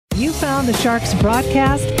You found the Sharks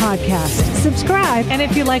Broadcast podcast. Subscribe, and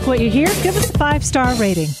if you like what you hear, give us a 5-star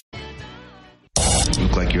rating. You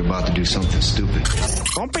look like you're about to do something stupid.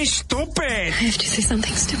 Don't be stupid. I have to say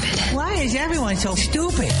something stupid. Why is everyone so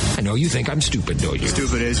stupid? I know you think I'm stupid, don't you?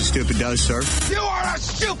 Stupid is, stupid does, sir. You are a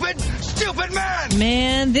stupid man.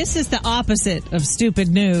 Man, this is the opposite of stupid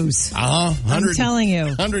news. I'm telling you.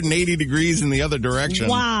 180 degrees in the other direction.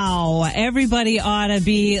 Wow. Everybody ought to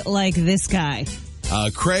be like this guy.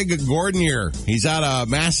 Craig Gordonier. He's out of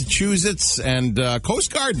Massachusetts and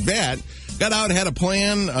Coast Guard vet. Got out, had a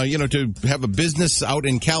plan, to have a business out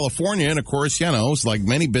in California. And, of course, it's like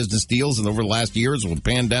many business deals. And over the last years with the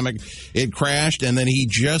pandemic, it crashed. And then he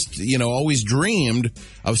just, always dreamed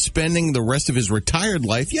of spending the rest of his retired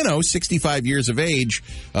life, 65 years of age,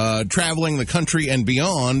 traveling the country and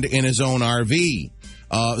beyond in his own RV.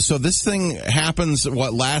 So this thing happens,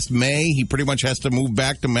 last May? He pretty much has to move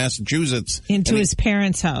back to Massachusetts. Into his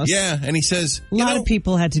parents' house. Yeah, and he says... A lot of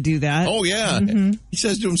people had to do that. Oh, yeah. Mm-hmm. He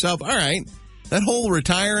says to himself, all right, that whole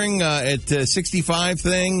retiring at 65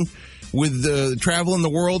 thing with traveling the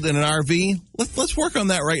world in an RV, let's work on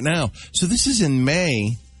that right now. So this is in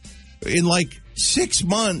May. In 6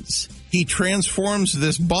 months, he transforms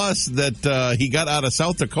this bus that he got out of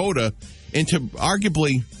South Dakota into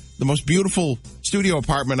arguably the most beautiful studio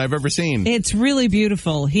apartment I've ever seen. It's really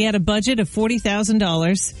beautiful. He had a budget of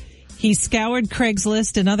 $40,000. He scoured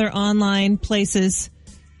Craigslist and other online places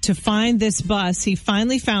to find this bus. He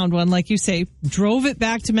finally found one, like you say, drove it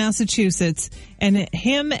back to Massachusetts, and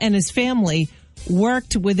him and his family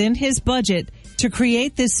worked within his budget to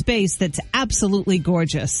create this space that's absolutely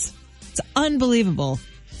gorgeous. It's unbelievable.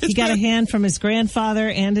 He got a hand from his grandfather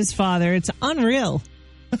and his father. It's unreal.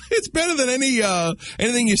 It's better than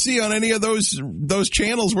anything you see on any of those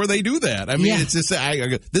channels where they do that. I mean, It's just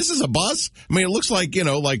this is a bus. I mean, it looks like a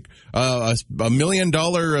 $1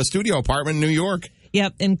 million studio apartment in New York.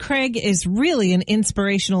 Yep, and Craig is really an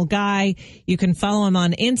inspirational guy. You can follow him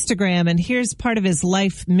on Instagram, and here's part of his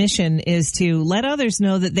life mission is to let others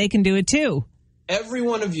know that they can do it too. Every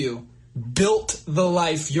one of you built the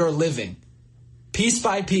life you're living, piece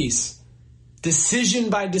by piece.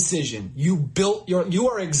 Decision by decision, you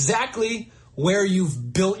are exactly where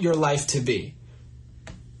you've built your life to be.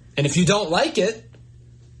 And if you don't like it,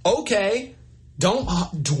 okay,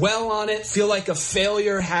 don't dwell on it, feel like a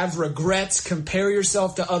failure, have regrets, compare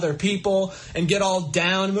yourself to other people, and get all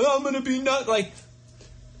down. I'm going to be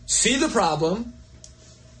see the problem,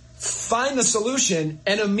 find the solution,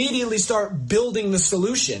 and immediately start building the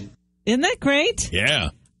solution. Isn't that great? Yeah.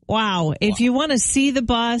 Wow. If you want to see the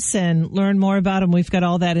bus and learn more about him, we've got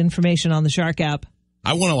all that information on the Shark app.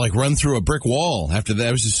 I want to run through a brick wall after that.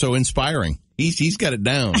 It was just so inspiring. He's got it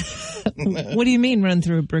down. What do you mean run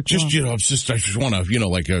through a brick wall? I just want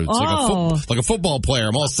to, like a football player.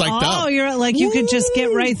 I'm all psyched up. Oh, you're like you could just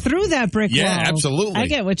get right through that brick wall. Yeah, absolutely. I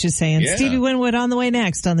get what you're saying. Yeah. Stevie Winwood on the way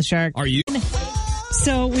next on the Shark. Are you?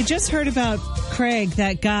 So we just heard about Craig,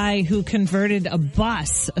 that guy who converted a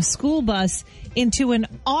school bus, into an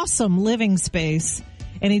awesome living space.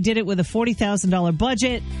 And he did it with a $40,000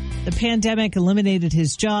 budget. The pandemic eliminated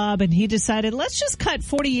his job, and he decided, let's just cut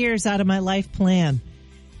 40 years out of my life plan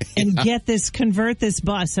and convert this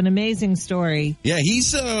bus. An amazing story. Yeah,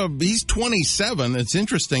 he's 27. It's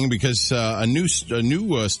interesting because a new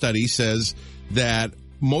study says that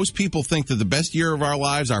most people think that the best year of our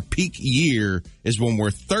lives, our peak year, is when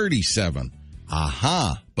we're 37.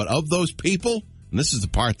 But of those people, and this is the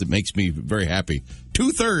part that makes me very happy,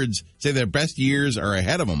 2/3 say their best years are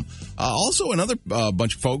ahead of them. Also, another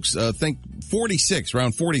bunch of folks think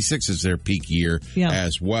around 46 is their peak year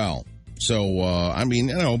as well. So,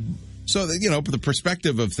 the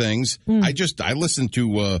perspective of things, I listened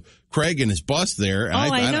to Craig and his bus there. And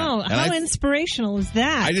I know. How inspirational is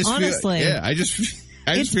that, honestly?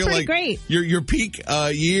 I just feel like great. Your peak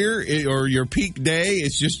year or your peak day,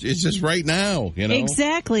 it's just right now,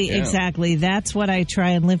 Exactly. That's what I try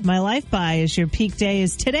and live my life by, is your peak day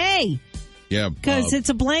is today. Yeah. Because it's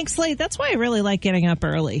a blank slate. That's why I really like getting up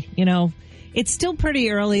early. It's still pretty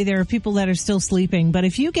early. There are people that are still sleeping. But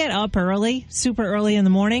if you get up early, super early in the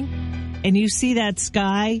morning, and you see that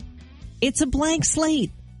sky, it's a blank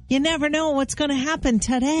slate. You never know what's going to happen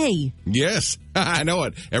today. Yes, I know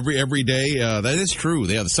it. Every day, that is true.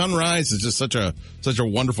 Yeah, the sunrise is just such a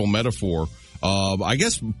wonderful metaphor. I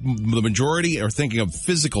guess the majority are thinking of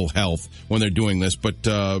physical health when they're doing this, but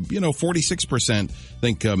 46%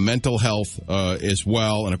 think mental health as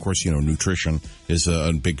well, and of course, nutrition is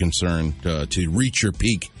a big concern to reach your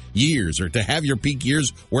peak years or to have your peak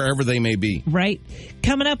years wherever they may be. Right.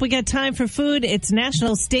 Coming up, we got time for food. It's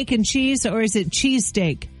National Steak and Cheese, or is it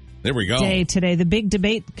Cheesesteak? There we go. day today. The big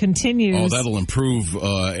debate continues. Oh, that'll improve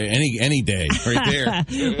any day right there.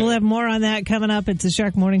 We'll have more on that coming up. It's the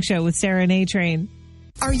Shark Morning Show with Sarah and A-Train.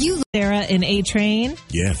 Are you Sarah and A-Train?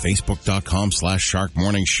 Yeah, Facebook.com/Shark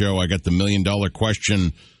Morning Show. I got the $1 million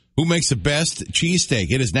question. Who makes the best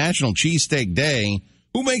cheesesteak? It is National Cheesesteak Day.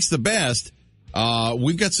 Who makes the best?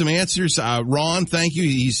 We've got some answers. Ron, thank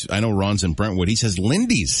you. I know Ron's in Brentwood. He says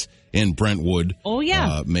Lindy's in Brentwood. Oh,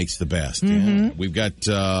 yeah. Makes the best. Mm-hmm. Yeah. We've got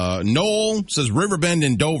Noel says Riverbend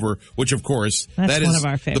in Dover, which, of course, That's that one is of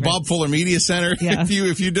our favorites. the Bob Fuller Media Center. Yeah.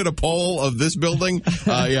 If you did a poll of this building,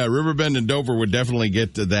 Riverbend and Dover would definitely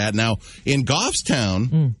get to that. Now, in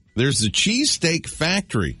Goffstown, there's the Cheesesteak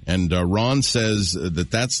Factory, and Ron says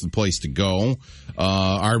that's the place to go.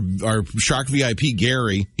 Our Shark VIP,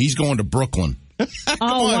 Gary, he's going to Brooklyn. Wow.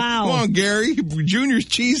 Come on, Gary. Junior's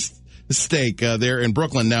Cheesesteak there in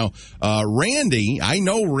Brooklyn. Now, Randy, I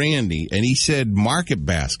know Randy, and he said Market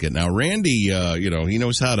Basket. Now, Randy, he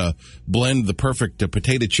knows how to blend the perfect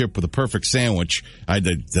potato chip with a perfect sandwich.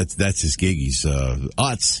 That's his gig. He's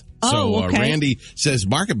Utz. So okay. Randy says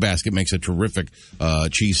Market Basket makes a terrific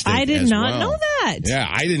cheesesteak. I did as not well. know that. Yeah,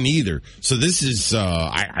 I didn't either. So this is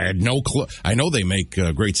I had no clue. I know they make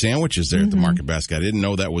great sandwiches there at the Market Basket. I didn't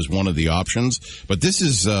know that was one of the options. But this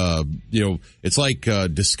is it's like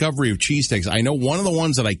discovery of cheesesteaks. I know one of the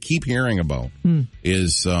ones that I keep hearing about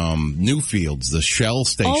is Newfields, the Shell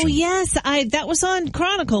station. Oh yes, that was on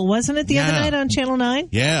Chronicle, wasn't it? The other night on Channel 9.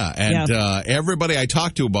 Yeah, and everybody I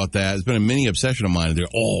talked to about that has been a mini obsession of mine. And they're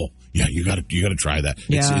you got to try that.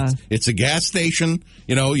 It's a gas station.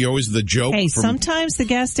 You always the joke. Hey, sometimes the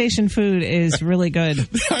gas station food is really good.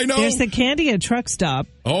 I know. There's the Candia truck stop.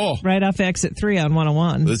 Oh, right off exit 3 on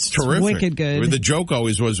 101. That's terrific. It's wicked good. The joke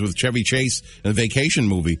always was with Chevy Chase in the Vacation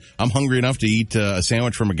movie. I'm hungry enough to eat a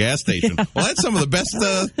sandwich from a gas station. Yeah. Well, that's some of the best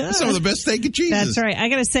steak and cheeses. That's right. I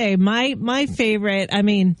got to say, my favorite. I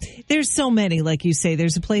mean, there's so many. Like you say,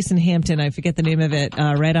 there's a place in Hampton. I forget the name of it.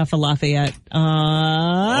 Right off of Lafayette.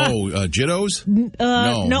 Jiddo's?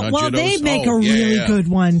 No. Well, Jiddo's. they make a really good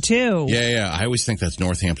one too. Yeah. I always think that's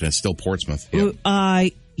Northampton. It's still Portsmouth. Yeah.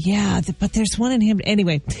 Yeah, but there's one in Hampton.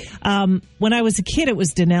 Anyway, when I was a kid, it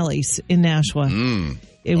was Denelli's in Nashua.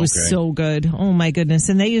 It was so good. Oh, my goodness.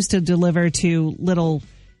 And they used to deliver to little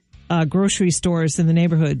grocery stores in the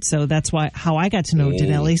neighborhood. So that's how I got to know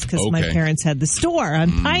Denelli's, because my parents had the store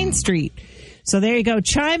on Pine Street. So there you go.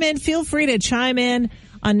 Chime in. Feel free to chime in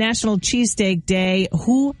on National Cheesesteak Day.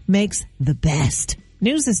 Who makes the best?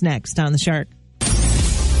 News is next on The Shark.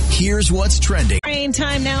 Here's what's trending. Brain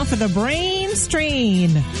time now for the Brain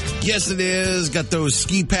Strain. Yes, it is. Got those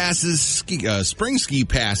ski passes, spring ski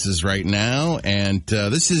passes right now. And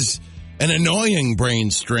this is an annoying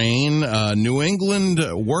brain strain. New England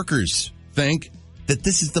workers think that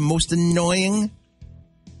this is the most annoying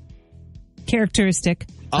characteristic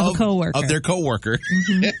of a coworker. Of their coworker.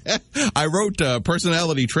 Mm-hmm. I wrote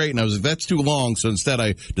personality trait, and I was like, that's too long, so instead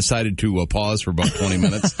I decided to pause for about 20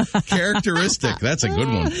 minutes. Characteristic. That's a good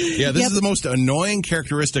one. Yeah, this is the most annoying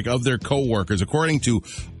characteristic of their coworkers, according to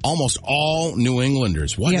almost all New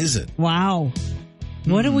Englanders. What is it? Wow.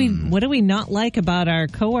 What do we not like about our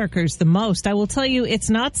coworkers the most? I will tell you, it's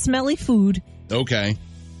not smelly food. Okay.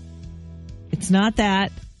 It's not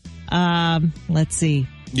that. Let's see.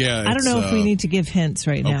 Yeah, I don't know if we need to give hints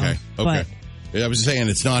right now. Okay. But I was saying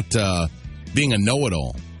it's not being a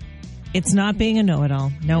know-it-all. It's not being a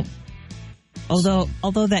know-it-all. Nope.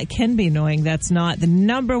 Although that can be annoying, that's not the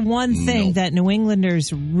number one thing that New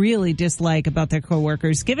Englanders really dislike about their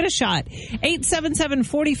coworkers. Give it a shot.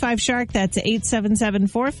 877-45-SHARK. That's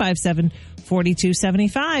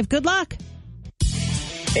 877-457-4275. Good luck.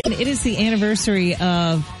 And it is the anniversary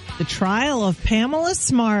of the trial of Pamela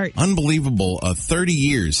Smart. Unbelievable. 30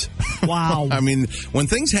 years. Wow. I mean, when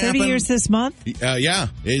things happen. 30 years this month? Yeah.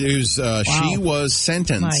 It was, wow. She was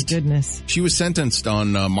sentenced. My goodness. She was sentenced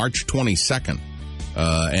on March 22nd.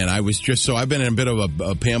 And I was I've been in a bit of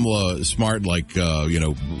a Pamela Smart,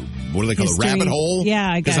 what do they call it? Rabbit hole? Yeah,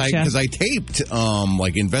 I gotcha. Because I taped,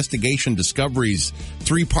 Investigation Discovery's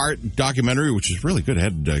 3-part documentary, which is really good. It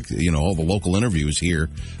had, all the local interviews here,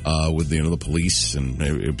 with, the police.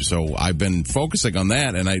 And so I've been focusing on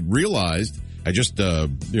that. And I realized, I just,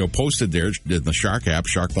 posted there in the Shark app,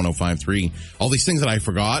 Shark 1053, all these things that I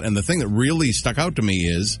forgot. And the thing that really stuck out to me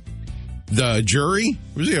is the jury,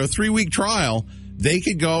 it was, a 3-week trial. They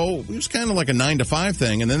could go, it was kind of like a 9 to 5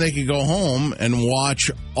 thing, and then they could go home and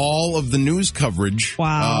watch all of the news coverage.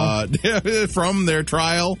 Wow. From their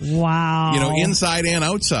trial. Wow. Inside and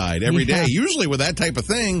outside every day. Usually with that type of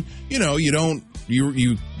thing, you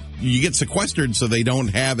you get sequestered so they don't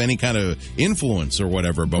have any kind of influence or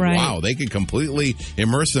whatever. But wow, they could completely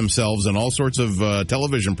immerse themselves in all sorts of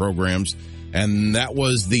television programs. And that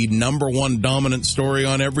was the number one dominant story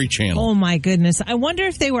on every channel. Oh, my goodness. I wonder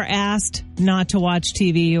if they were asked not to watch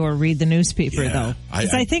TV or read the newspaper, though.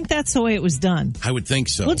 Because I think that's the way it was done. I would think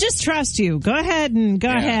so. We'll just trust you. Go ahead and go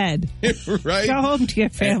ahead. Right? Go home to your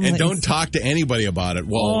family. And don't talk to anybody about it.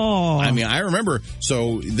 Well, I mean, I remember,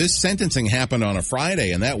 so this sentencing happened on a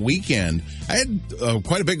Friday, and that weekend, I had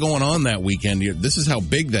quite a bit going on that weekend. This is how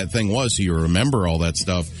big that thing was, so you remember all that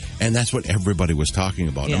stuff. And that's what everybody was talking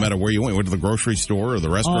about, no matter where you went to the grocery store or the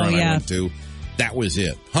restaurant I went to. That was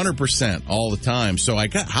it. 100% all the time. So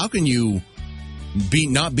how can you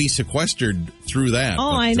not be sequestered through that?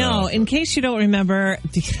 Oh, I know. In case you don't remember,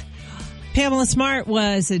 Pamela Smart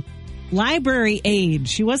was a library aide.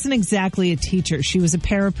 She wasn't exactly a teacher. She was a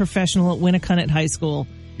paraprofessional at Winnicott High School.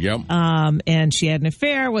 Yep. And she had an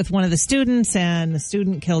affair with one of the students, and the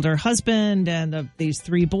student killed her husband, and these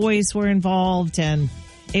 3 boys were involved, and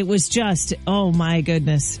it was just, oh my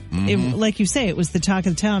goodness. Like you say, it was the talk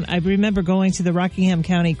of the town. I remember going to the Rockingham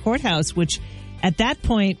County Courthouse, which at that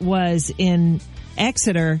point was in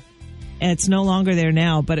Exeter. And it's no longer there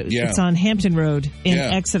now, but it's on Hampton Road in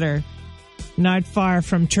Exeter, not far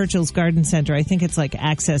from Churchill's Garden Center. I think it's like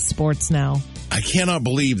Access Sports now. I cannot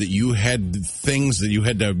believe that you had things that you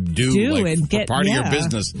had to do like, and get part of your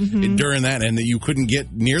business during that, and that you couldn't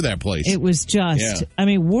get near that place. It was just, I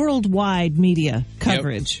mean, worldwide media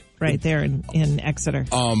coverage right there in Exeter.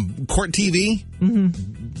 Court TV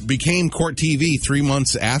became Court TV 3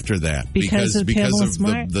 months after that because of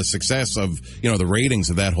the success of the ratings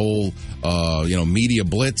of that whole media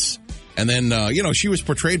blitz. And then, she was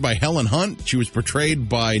portrayed by Helen Hunt. She was portrayed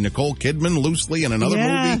by Nicole Kidman loosely in another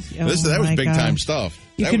movie. That was big-time stuff.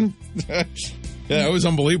 It was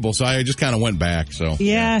unbelievable. So I just kind of went back. So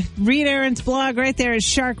read Aaron's blog right there at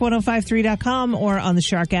shark1053.com or on the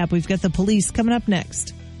Shark app. We've got the police coming up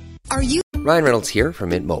next. Ryan Reynolds here from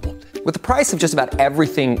Mint Mobile. With the price of just about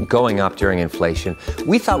everything going up during inflation,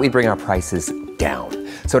 we thought we'd bring our prices down.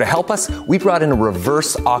 So to help us, we brought in a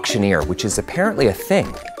reverse auctioneer, which is apparently a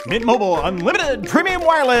thing. Mint Mobile Unlimited Premium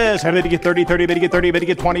Wireless. How to get 30, 30, bit to get 30, bit to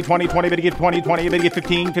get 20, 20, 20, bit to get 20, 20, bit to get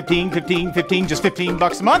 15, 15, 15, 15, just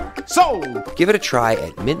 $15 a month? Sold! Give it a try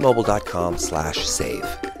at mintmobile.com/save.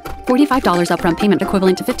 $45 upfront payment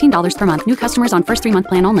equivalent to $15 per month. New customers on first 3-month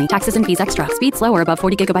plan only. Taxes and fees extra. Speed slower above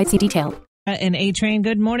 40 gigabytes. See detail. And A-Train,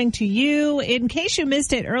 good morning to you. In case you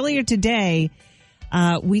missed it earlier today,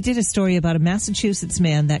 we did a story about a Massachusetts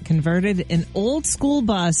man that converted an old school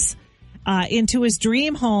bus into his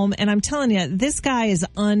dream home. And I'm telling you, this guy is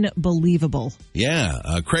unbelievable.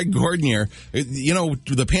 Yeah. Craig Gordonier,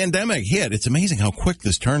 the pandemic hit. It's amazing how quick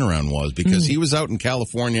this turnaround was because he was out in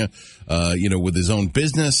California, with his own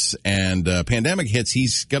business, and pandemic hits.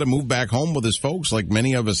 He's got to move back home with his folks like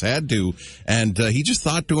many of us had to. And he just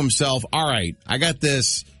thought to himself, all right, I got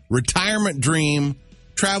this retirement dream,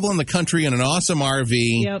 traveling the country in an awesome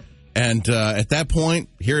RV. Yep. And at that point,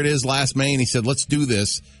 here it is last May, and he said, let's do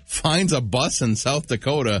this. Finds a bus in South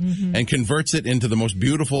Dakota and converts it into the most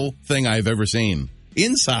beautiful thing I've ever seen.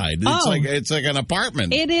 Inside, it's like an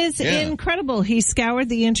apartment. It is incredible. He scoured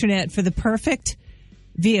the internet for the perfect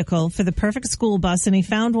vehicle, for the perfect school bus, and he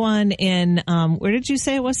found one in, where did you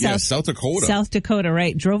say it was? South Dakota. South Dakota,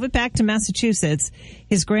 right. Drove it back to Massachusetts.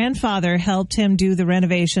 His grandfather helped him do the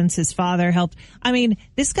renovations. His father helped. I mean,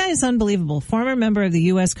 this guy is unbelievable. Former member of the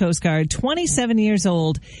U.S. Coast Guard, 27 years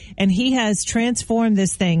old, and he has transformed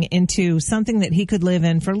this thing into something that he could live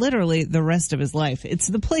in for literally the rest of his life.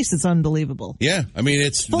 The place is unbelievable. Yeah, I mean,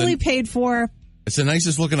 it's fully paid for. It's the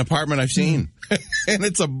nicest looking apartment I've seen. And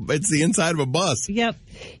it's the inside of a bus. Yep.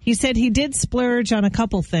 He said he did splurge on a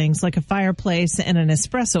couple things like a fireplace and an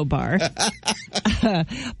espresso bar.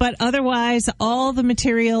 But otherwise, all the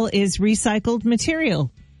material is recycled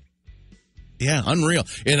material. Yeah, unreal.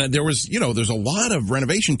 And there was, there's a lot of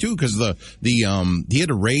renovation too, because he had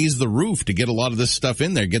to raise the roof to get a lot of this stuff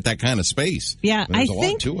in there, get that kind of space. Yeah, a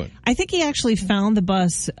lot to it. I think he actually found the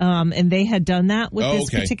bus, and they had done that with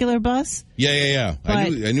this particular bus. Yeah. I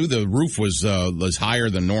knew the roof was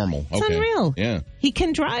higher than normal. It's unreal. Yeah. He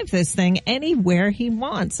can drive this thing anywhere he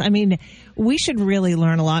wants. I mean, we should really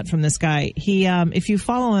learn a lot from this guy. He, if you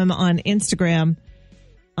follow him on Instagram,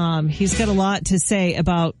 he's got a lot to say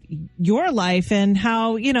about your life and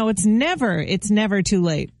how, it's never too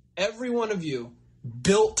late. Every one of you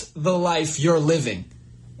built the life you're living.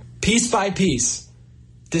 Piece by piece.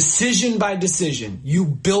 Decision by decision.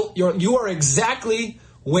 You are exactly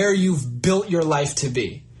where you've built your life to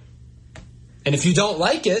be. And if you don't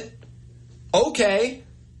like it, okay,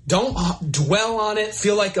 Don't dwell on it,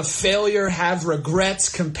 feel like a failure, have regrets,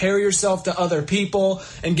 compare yourself to other people,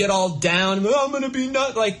 and get all down. Oh, I'm going to be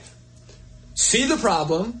nuts. Like, see the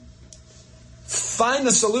problem, find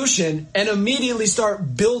the solution, and immediately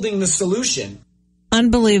start building the solution.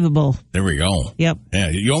 Unbelievable. There we go. Yep.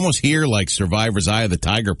 Yeah, you almost hear like Survivor's Eye of the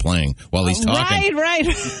Tiger playing while he's talking. Right.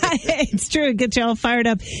 It's true. Get you all fired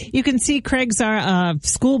up. You can see Craig's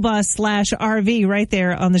school bus / RV right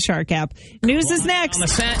there on the Shark app. News is next. On the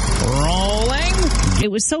set, rolling. It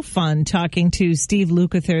was so fun talking to Steve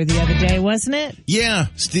Lukather the other day, wasn't it? Yeah.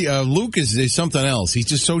 Luke is something else. He's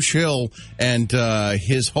just so chill, and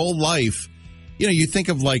his whole life. You know, you think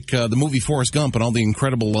of like the movie Forrest Gump and all the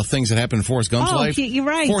incredible things that happened in Forrest Gump's life. You're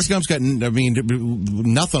right. Forrest Gump's got,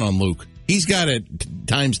 nothing on Luke. He's got it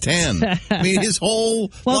times 10. I mean, his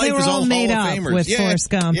whole life is all made Hall up of Famers. with Forrest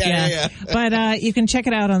Gump. Yeah. But you can check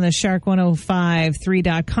it out on the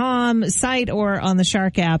shark1053.com site or on the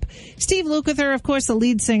Shark app. Steve Lukather, of course, the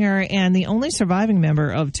lead singer and the only surviving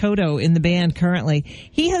member of Toto in the band currently.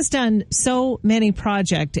 He has done so many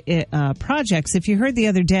projects. If you heard the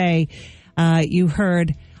other day, you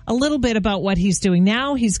heard a little bit about what he's doing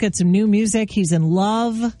now. He's got some new music. He's in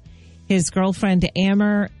love. His girlfriend,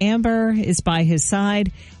 Amber, is by his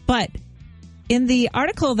side. But in the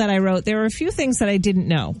article that I wrote, there are a few things that I didn't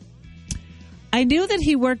know. I knew that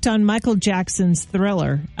he worked on Michael Jackson's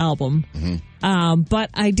Thriller album, but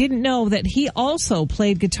I didn't know that he also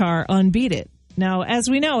played guitar on Beat It. Now, as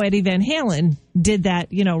we know, Eddie Van Halen did that,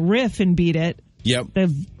 riff and Beat It. Yep.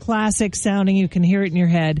 The classic sounding, you can hear it in your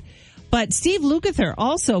head. But Steve Lukather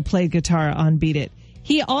also played guitar on Beat It.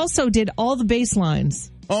 He also did all the bass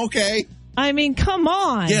lines. Okay. I mean, come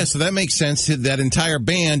on. Yeah, so that makes sense. That entire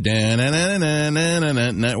band. Yeah.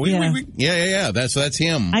 That's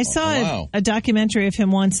him. I saw a documentary of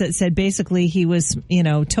him once that said basically he was,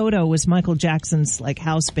 Toto was Michael Jackson's like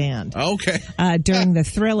house band. Okay. During the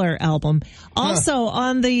Thriller album. Also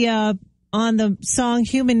on the song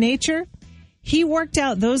Human Nature, he worked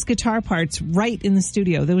out those guitar parts right in the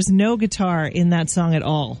studio. There was no guitar in that song at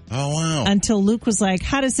all. Oh, wow. Until Luke was like,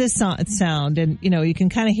 how does this sound? And, you can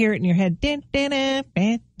kind of hear it in your head. That's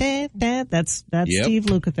Steve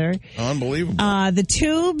Lukather. Unbelievable. The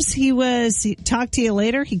Tubes, he Talk to You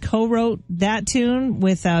Later. He co-wrote that tune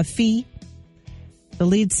with Fee, the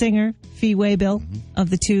lead singer, Fee Waybill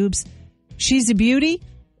of the Tubes. She's a Beauty.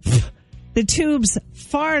 The Tubes,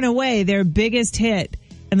 far and away, their biggest hit.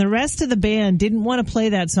 And the rest of the band didn't want to play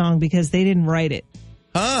that song because they didn't write it.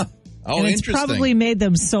 Huh. Oh, and it's interesting. Probably made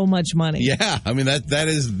them so much money. Yeah. I mean, that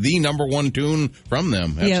is the number one tune from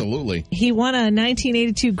them. Absolutely. Yep. He won a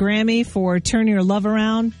 1982 Grammy for Turn Your Love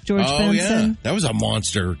Around, George Benson. Yeah. That was a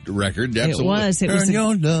monster record. Absolutely. It was. Turn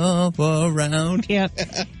your love around. Yep.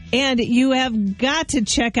 And you have got to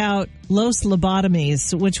check out Los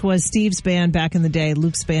Lobotomies, which was Steve's band back in the day,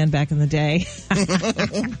 Luke's band back in the day.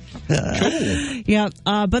 Cool. Yeah.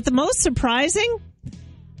 But the most surprising,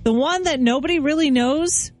 the one that nobody really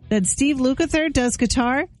knows that Steve Lukather does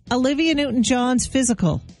guitar, Olivia Newton-John's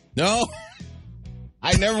Physical. No.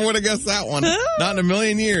 I never would have guessed that one. Not in a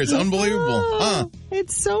million years. Unbelievable. Huh.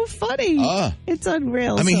 It's so funny. It's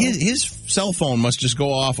unreal. I mean, his cell phone must just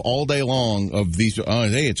go off all day long of these. Oh,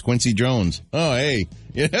 hey, it's Quincy Jones. Oh, hey.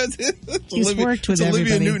 Yeah, He's worked with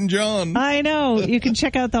Olivia everybody. Newton-John. I know. You can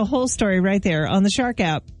check out the whole story right there on the Shark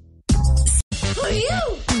app. Who are you?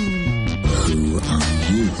 Who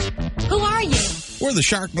are you? Who are you? We're the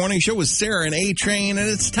Shark Morning Show with Sarah and A-Train, and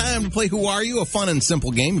it's time to play Who Are You? A fun and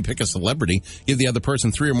simple game. You pick a celebrity, give the other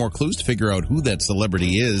person 3 or more clues to figure out who that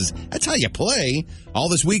celebrity is. That's how you play. All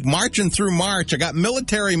this week, marching through March, I got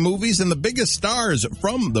military movies and the biggest stars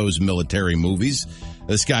from those military movies.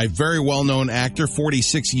 This guy, very well-known actor,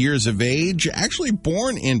 46 years of age, actually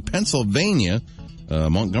born in Pennsylvania,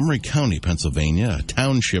 Montgomery County, Pennsylvania, a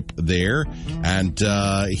township there. And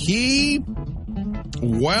he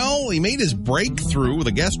made his breakthrough with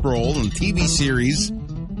a guest role in the TV series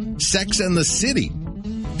Sex and the City.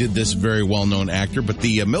 Did this very well-known actor. But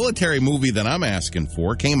the military movie that I'm asking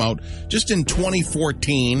for came out just in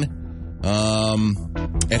 2014.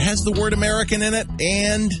 It has the word American in it,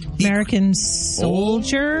 and American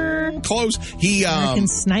Soldier. Close. American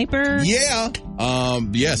Sniper. Yeah.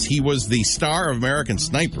 Yes, he was the star of American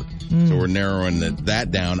Sniper. So we're narrowing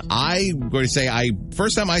that down. I'm going to say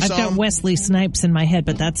first time I saw him. I've got Wesley Snipes in my head,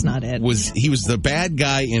 but that's not it. He was the bad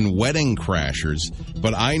guy in Wedding Crashers,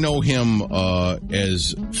 but I know him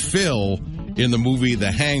as Phil in the movie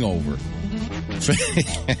The Hangover.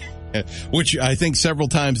 Which I think several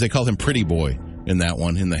times they called him Pretty Boy in that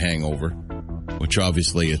one, in The Hangover. which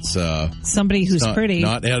obviously it's somebody who's pretty.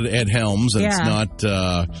 Not Ed Helms, and it's not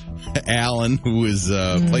Alan, who is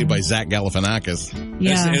played by Zach Galifianakis.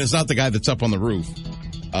 Yeah. And it's not the guy that's up on the roof.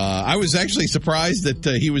 I was actually surprised that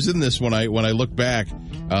he was in this when I look back.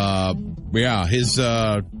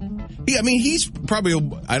 He's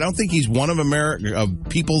probably, I don't think he's one of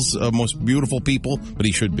people's most beautiful people, but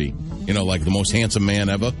he should be. Like the most handsome man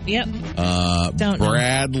ever. Yep. Don't know.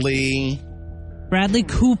 Bradley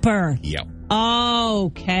Cooper. Yep.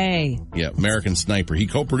 Okay. Yeah, American Sniper. He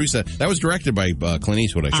co-produced that. That was directed by Clint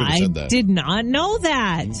Eastwood. I should have said that. I did not know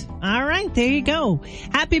that. All right, there you go.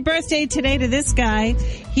 Happy birthday today to this guy.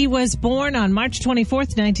 He was born on March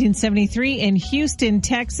 24th, 1973 in Houston,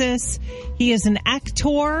 Texas. He is an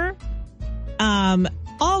actor.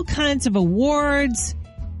 All kinds of awards.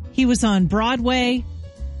 He was on Broadway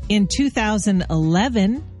in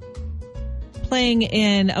 2011, playing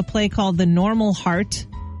in a play called The Normal Heart,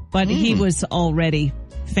 but he was already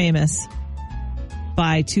famous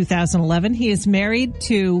by 2011. He is married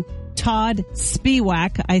to Todd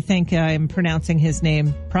Spiewak. I think I'm pronouncing his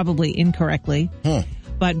name probably incorrectly.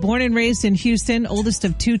 But born and raised in Houston, oldest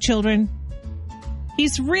of 2 children.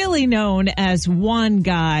 He's really known as one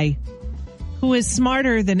guy who is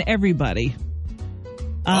smarter than everybody.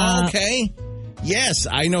 Okay. Yes,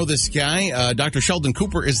 I know this guy. Dr. Sheldon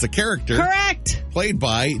Cooper is the character. Correct. Played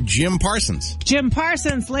by Jim Parsons. Jim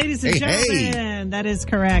Parsons, ladies and gentlemen. Hey. That is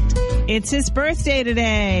correct. It's his birthday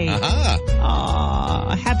today.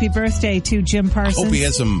 Aw, happy birthday to Jim Parsons. I hope he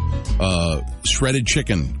has some shredded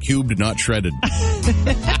chicken. Cubed, not shredded.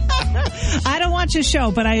 I don't watch his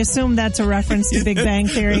show, but I assume that's a reference to Big Bang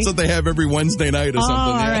Theory. That's what they have every Wednesday night or something.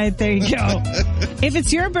 All right, there you go. If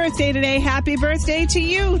it's your birthday today, happy birthday to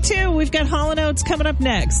you, too. We've got Hall & Oates coming up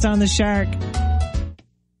next on The Shark.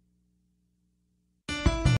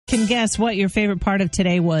 Can guess what your favorite part of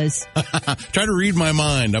today was. Try to read my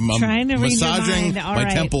mind. I'm trying to massaging read your mind.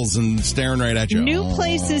 my temples and staring right at you. New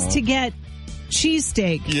places to get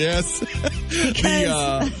cheesesteak. Yes.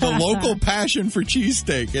 The local passion for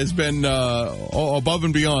cheesesteak has been above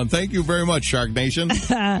and beyond. Thank you very much, Shark Nation.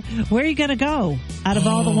 Where are you going to go out of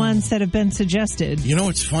all the ones that have been suggested?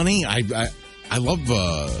 It's funny. I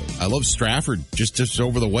love Stratford, just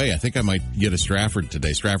over the way. I think I might get a Stratford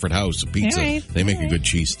today. Stratford House Pizza. Right. They make a good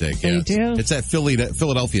cheesesteak. They do. It's that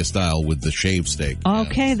Philadelphia style with the shaved steak.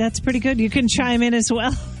 Okay, that's pretty good. You can chime in as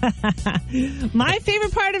well. My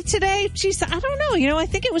favorite part of today, geez, I don't know. I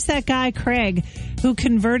think it was that guy, Craig, who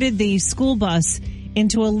converted the school bus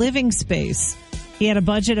into a living space. He had a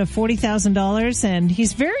budget of $40,000, and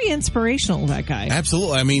he's very inspirational, that guy.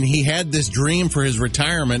 Absolutely. I mean, he had this dream for his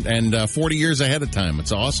retirement, and 40 years ahead of time.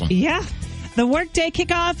 It's awesome. Yeah. The Workday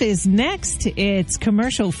Kickoff is next. It's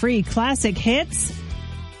commercial-free classic hits.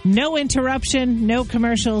 No interruption, no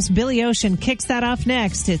commercials. Billy Ocean kicks that off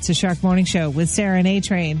next. It's a Shark Morning Show with Sarah and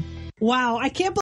A-Train. Wow, I can't believe